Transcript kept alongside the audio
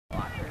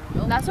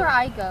That's where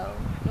I go.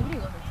 Nobody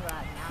goes into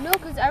that now. No,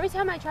 because every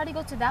time I try to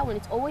go to that one,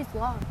 it's always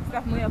locked.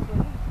 Oh,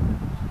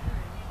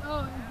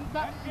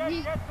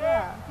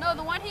 yeah. No,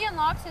 the one he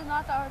unlocks is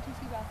not the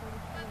RTC bathroom.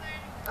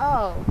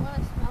 Oh. The one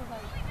that smells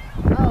like.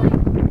 Oh.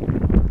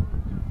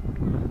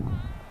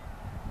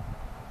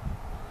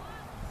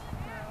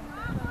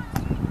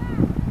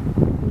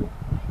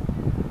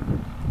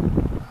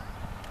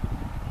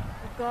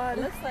 God,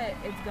 it looks like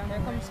it's gonna.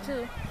 There comes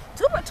two.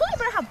 Two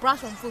better have brought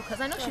some food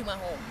because I know she went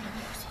home.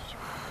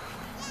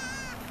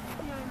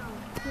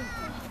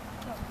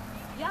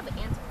 You have the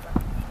answer, bro.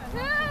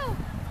 Two!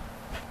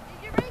 Did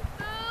you bring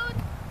food?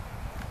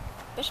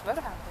 Bitch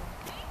better have food.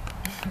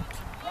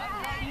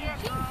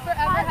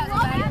 Forever has a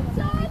bag.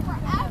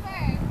 Forever.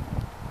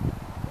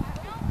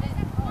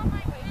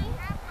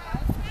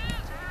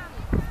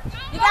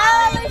 You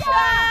got it,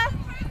 Alicia!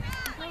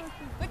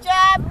 Good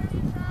job!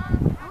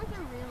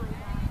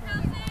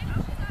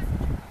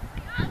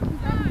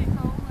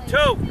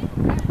 Two,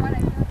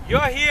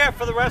 you're here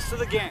for the rest of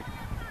the game.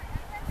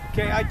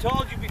 Okay, I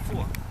told you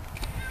before.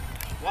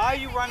 Why are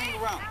you running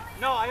around?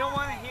 No, I don't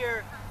want to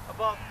hear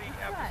about the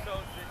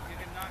episodes that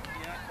you're not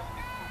telling me.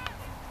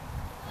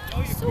 No,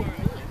 you're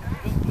flirting.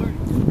 You're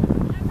flirting.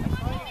 I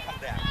saw you come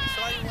back. I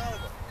saw you a while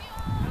ago.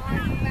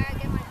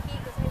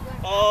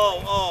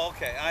 Oh,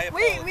 okay. I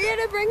apologize. We had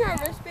to bring our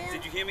wristband.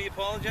 Did you hear me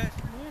apologize?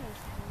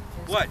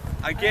 What?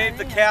 I gave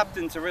the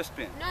captains a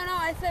wristband. No,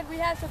 I said we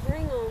had to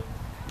bring them.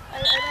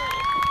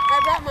 I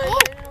brought mine. I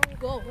didn't know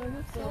Go. I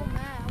was so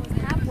mad. I was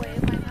halfway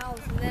in my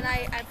house and then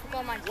I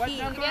forgot my What key.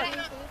 number?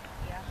 Yeah.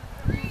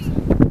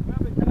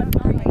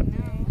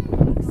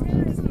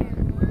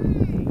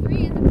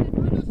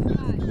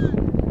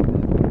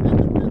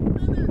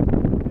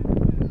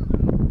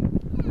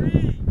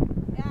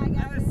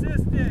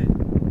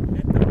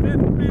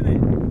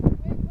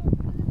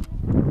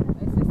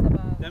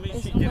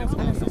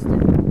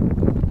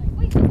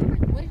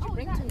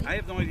 I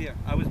have no idea.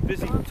 I was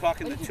busy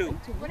talking to two.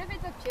 What if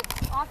it's a chip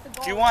off the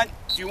ball? Do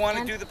you want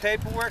to do the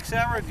paperwork,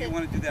 Sarah, or do you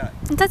want to do that?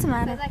 It doesn't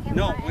matter.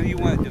 No, what do you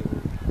want to do?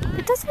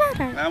 It doesn't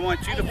matter. I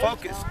want you to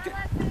focus.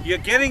 You're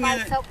getting in,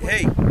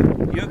 hey,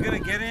 you're going to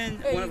get in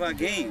one of our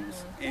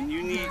games, and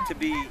you need to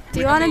be...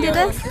 Do you want to do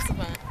this?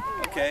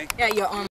 Okay. Yeah, you're on.